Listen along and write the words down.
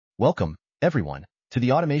Welcome, everyone, to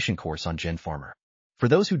the automation course on GenFarmer. For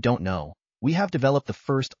those who don't know, we have developed the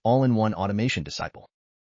first all-in-one automation disciple,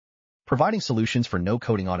 providing solutions for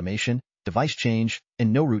no-coding automation, device change,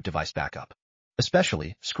 and no-root device backup.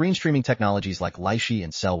 Especially, screen streaming technologies like Lychee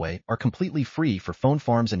and Cellway are completely free for phone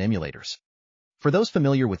farms and emulators. For those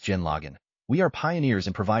familiar with GenLogin, we are pioneers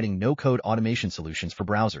in providing no-code automation solutions for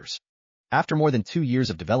browsers. After more than 2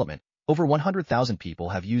 years of development, over 100,000 people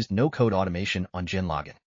have used no-code automation on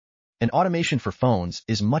GenLogin. And automation for phones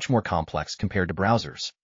is much more complex compared to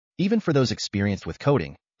browsers. Even for those experienced with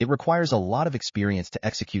coding, it requires a lot of experience to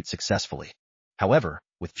execute successfully. However,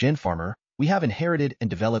 with GenFarmer, we have inherited and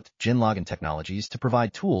developed GenLogin technologies to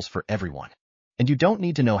provide tools for everyone. And you don't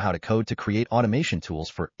need to know how to code to create automation tools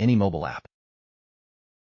for any mobile app.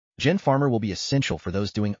 GenFarmer will be essential for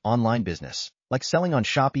those doing online business, like selling on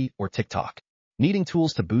Shopee or TikTok, needing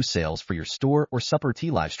tools to boost sales for your store or supper tea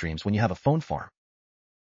live streams when you have a phone farm.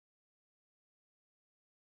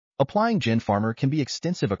 Applying GenFarmer can be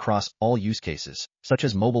extensive across all use cases, such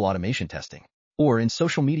as mobile automation testing, or in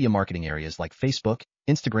social media marketing areas like Facebook,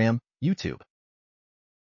 Instagram, YouTube.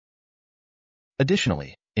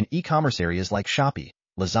 Additionally, in e-commerce areas like Shopee,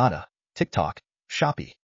 Lazada, TikTok,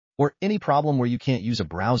 Shopee, or any problem where you can't use a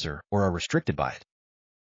browser or are restricted by it.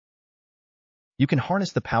 You can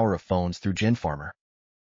harness the power of phones through GenFarmer.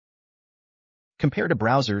 Compared to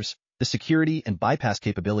browsers, the security and bypass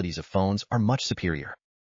capabilities of phones are much superior.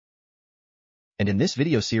 And in this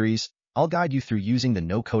video series, I'll guide you through using the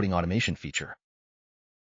no-coding automation feature.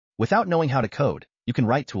 Without knowing how to code, you can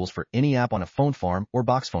write tools for any app on a phone farm or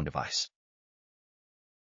box phone device.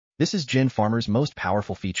 This is GenFarmer's most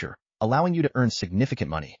powerful feature, allowing you to earn significant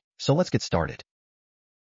money. So let's get started.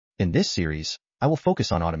 In this series, I will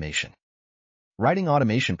focus on automation. Writing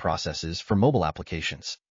automation processes for mobile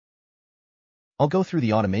applications. I'll go through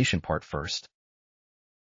the automation part first.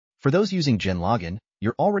 For those using GenLogin,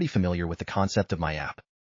 you're already familiar with the concept of My App.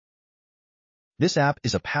 This app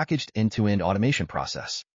is a packaged end-to-end automation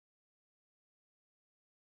process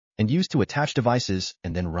and used to attach devices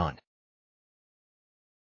and then run.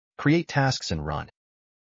 Create tasks and run.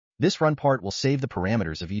 This run part will save the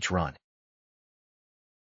parameters of each run,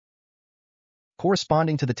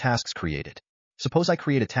 corresponding to the tasks created. Suppose I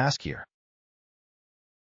create a task here.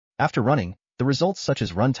 After running, the results such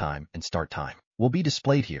as runtime and start time will be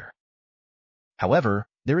displayed here. However,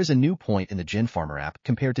 there is a new point in the GenFarmer app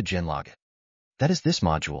compared to GenLogin. That is this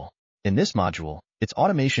module. In this module, its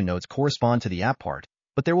automation nodes correspond to the app part,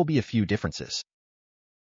 but there will be a few differences.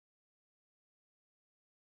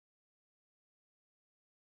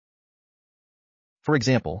 For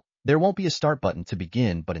example, there won't be a start button to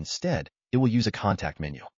begin, but instead, it will use a contact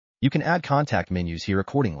menu. You can add contact menus here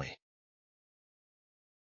accordingly.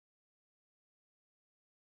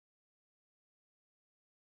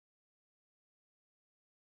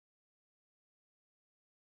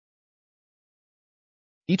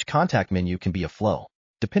 Each contact menu can be a flow,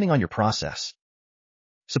 depending on your process.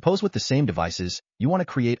 Suppose with the same devices, you want to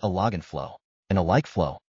create a login flow, and a like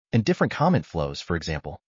flow, and different comment flows, for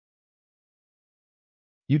example.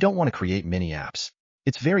 You don't want to create many apps.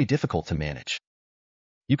 It's very difficult to manage.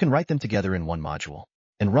 You can write them together in one module,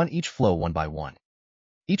 and run each flow one by one,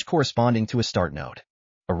 each corresponding to a start node,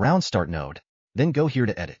 a round start node, then go here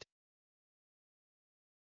to edit.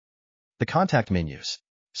 The contact menus.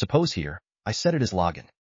 Suppose here, I set it as login.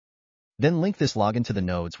 Then link this login to the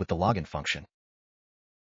nodes with the login function.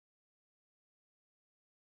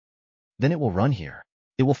 Then it will run here.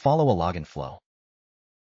 It will follow a login flow.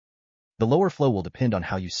 The lower flow will depend on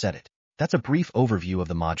how you set it. That's a brief overview of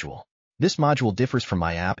the module. This module differs from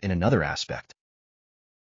My App in another aspect.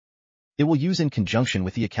 It will use in conjunction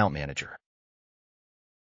with the account manager.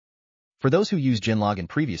 For those who used GenLogin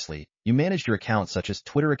previously, you managed your accounts such as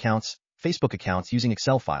Twitter accounts, Facebook accounts using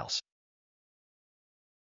Excel files.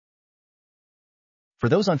 For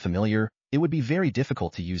those unfamiliar, it would be very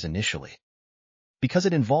difficult to use initially, because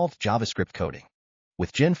it involved JavaScript coding.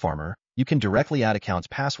 With GenFarmer, you can directly add accounts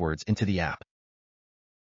passwords into the app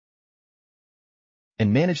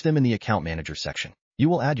and manage them in the Account Manager section. You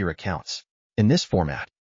will add your accounts in this format,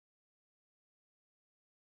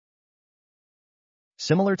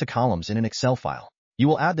 similar to columns in an Excel file. You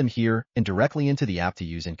will add them here and directly into the app to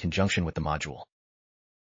use in conjunction with the module.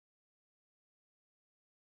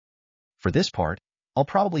 For this part, I'll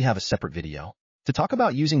probably have a separate video to talk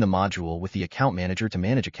about using the module with the Account Manager to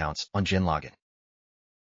manage accounts on GenLogin.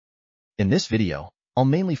 In this video, I'll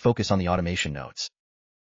mainly focus on the automation nodes.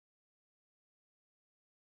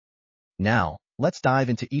 Now, let's dive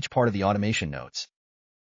into each part of the automation nodes.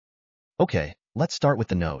 Okay, let's start with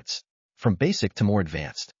the nodes, from basic to more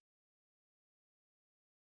advanced.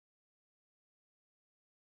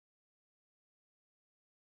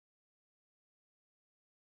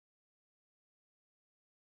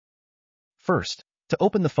 First, to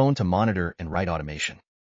open the phone to monitor and write automation.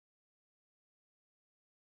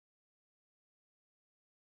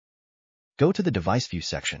 Go to the Device View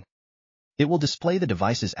section. It will display the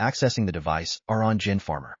devices accessing the device are on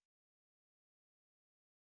GenFarmer.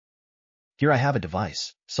 Here I have a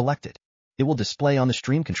device. Select it. It will display on the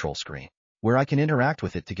Stream Control screen, where I can interact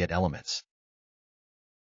with it to get elements.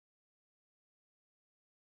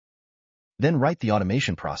 Then write the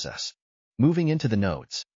automation process. Moving into the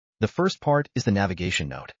nodes. The first part is the navigation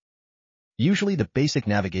node. Usually the basic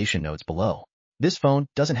navigation nodes below. This phone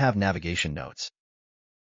doesn't have navigation nodes,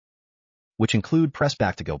 which include press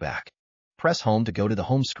back to go back, press home to go to the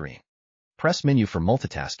home screen, press menu for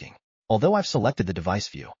multitasking, although I've selected the device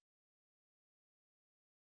view.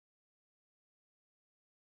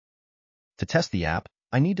 To test the app,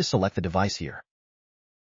 I need to select the device here.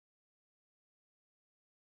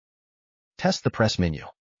 Test the press menu.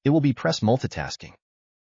 It will be press multitasking.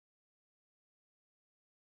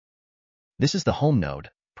 This is the home node,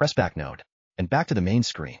 press back node, and back to the main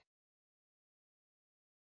screen.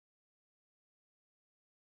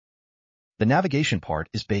 The navigation part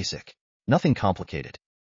is basic, nothing complicated.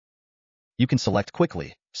 You can select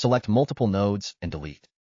quickly, select multiple nodes, and delete.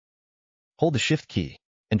 Hold the Shift key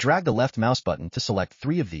and drag the left mouse button to select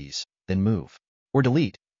 3 of these, then move, or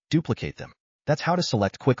delete, duplicate them. That's how to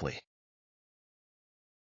select quickly.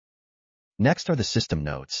 Next are the system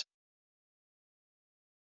nodes.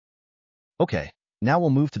 Okay, now we'll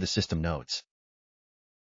move to the system nodes.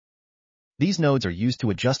 These nodes are used to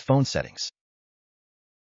adjust phone settings.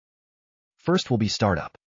 First will be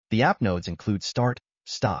Startup. The app nodes include Start,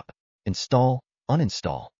 Stop, Install,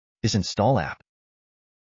 Uninstall, is Install app.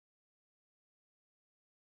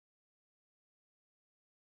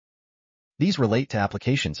 These relate to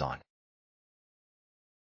applications on.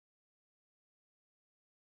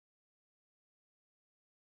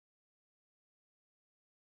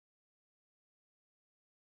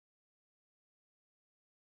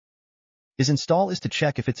 Is Install is to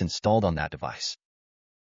check if it's installed on that device.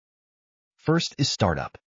 First is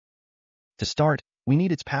Startup. To start, we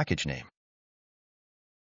need its package name.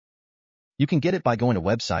 You can get it by going to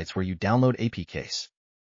websites where you download APKs,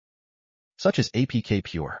 such as APK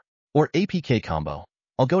Pure or APK Combo.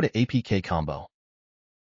 I'll go to APK Combo.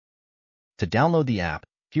 To download the app,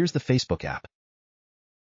 here's the Facebook app.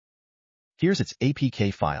 Here's its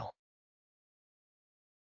APK file.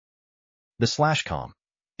 The /com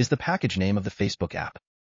is the package name of the Facebook app.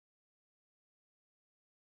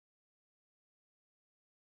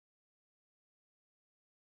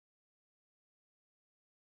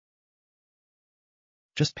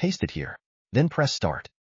 Just paste it here, then press Start.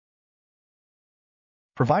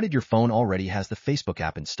 Provided your phone already has the Facebook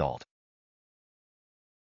app installed,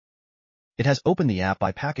 it has opened the app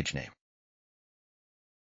by package name.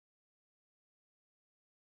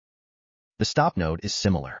 The Stop node is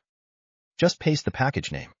similar. Just paste the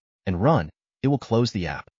package name and run. It will close the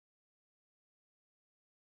app.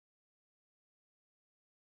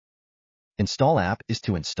 Install app is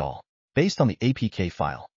to install, based on the APK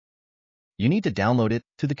file. You need to download it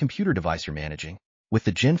to the computer device you're managing with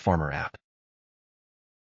the GenFarmer app.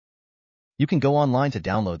 You can go online to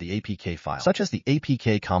download the APK file, such as the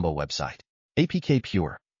APK Combo website, APK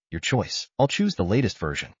Pure, your choice. I'll choose the latest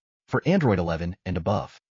version for Android 11 and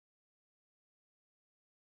above.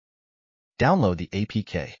 Download the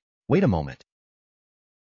APK. Wait a moment.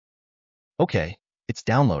 Okay, it's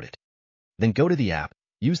downloaded. Then go to the app,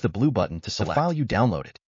 use the blue button to select the file you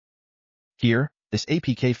downloaded. Here, this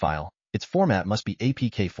APK file, its format must be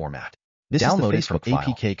APK format. This download is from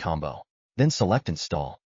APK Combo. Then select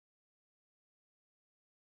Install.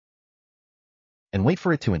 And wait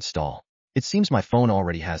for it to install. It seems my phone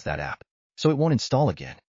already has that app, so it won't install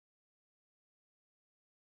again.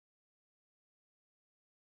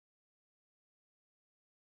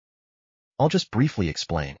 I'll just briefly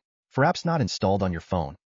explain. For apps not installed on your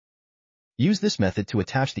phone, use this method to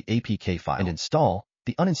attach the APK file and install.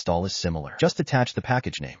 The uninstall is similar. Just attach the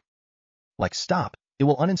package name. Like Stop, it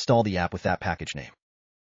will uninstall the app with that package name,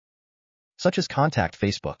 such as Contact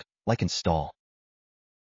Facebook, like Install.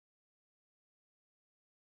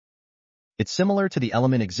 It's similar to the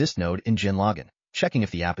Element Exist node in GenLogin, checking if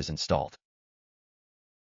the app is installed.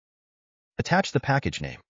 Attach the package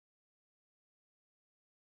name.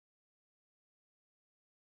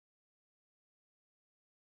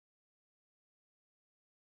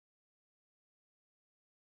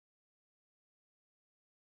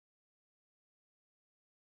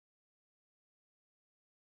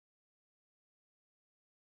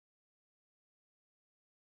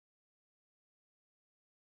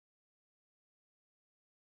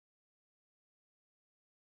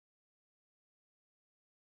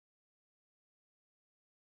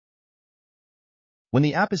 When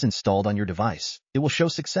the app is installed on your device, it will show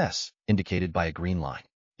success, indicated by a green line.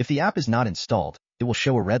 If the app is not installed, it will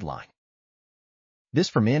show a red line. This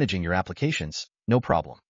for managing your applications, no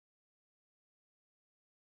problem.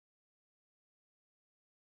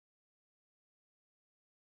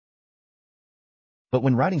 But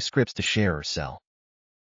when writing scripts to share or sell,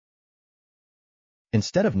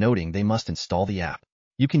 instead of noting they must install the app,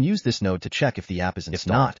 you can use this node to check if the app is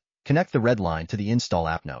installed. If not, connect the red line to the Install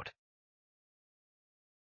App node.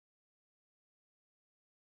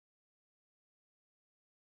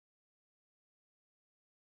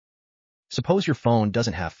 Suppose your phone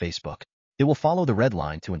doesn't have Facebook. It will follow the red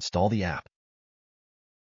line to install the app.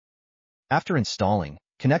 After installing,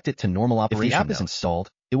 connect it to normal operation. If the app is installed,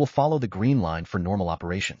 it will follow the green line for normal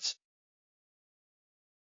operations.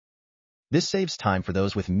 This saves time for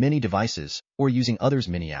those with many devices or using others'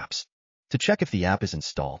 mini apps. To check if the app is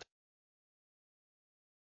installed,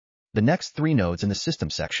 the next 3 nodes in the System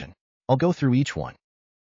section, I'll go through each one.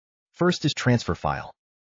 First is Transfer File.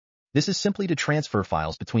 This is simply to transfer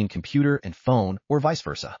files between computer and phone or vice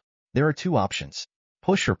versa. There are 2 options,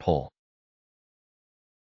 push or pull.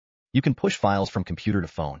 You can push files from computer to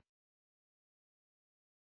phone,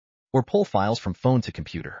 or pull files from phone to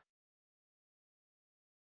computer.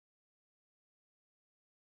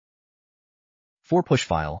 For push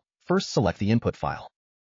file, first select the input file.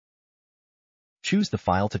 Choose the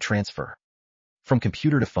file to transfer from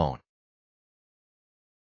computer to phone.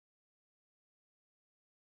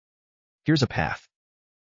 Here's a path.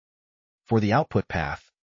 For the output path,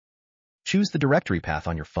 choose the directory path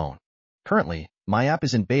on your phone. Currently, my app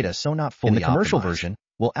is in beta, so not fully optimized. In the commercial version,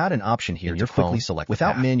 we'll add an option here to quickly select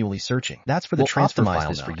without manually searching. That's for the transfer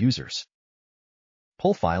file node. For users.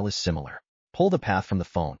 Pull file is similar. Pull the path from the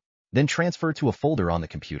phone, then transfer to a folder on the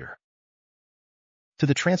computer. To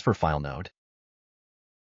the transfer file node,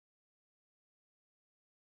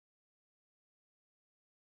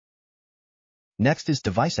 next is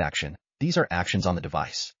device action. These are actions on the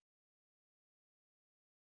device,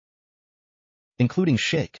 including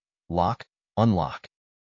shake, lock, unlock.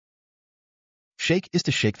 Shake is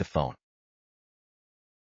to shake the phone.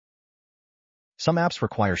 Some apps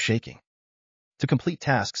require shaking. To complete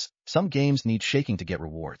tasks, some games need shaking to get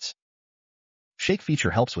rewards. Shake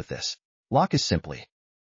feature helps with this. Lock is simply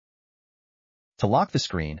to lock the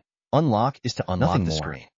screen. Unlock is to unlock the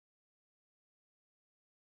screen.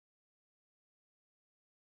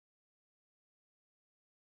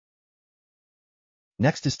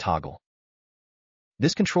 Next is toggle.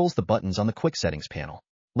 This controls the buttons on the quick settings panel.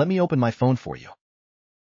 Let me open my phone for you.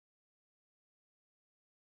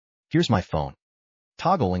 Here's my phone.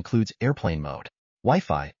 Toggle includes airplane mode,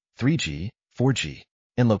 Wi-Fi, 3G, 4G,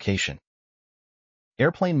 and location.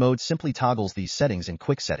 Airplane mode simply toggles these settings in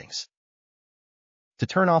quick settings. To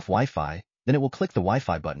turn off Wi-Fi, then it will click the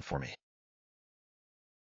Wi-Fi button for me.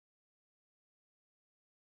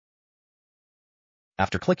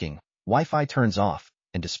 After clicking, Wi-Fi turns off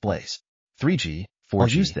and displays 3G, 4G. I'll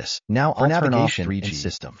use this. Now I'll turn off 3G and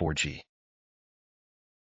system 4G.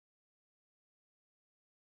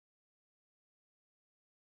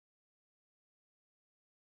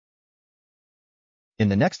 In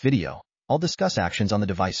the next video, I'll discuss actions on the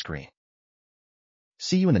device screen.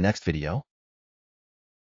 See you in the next video.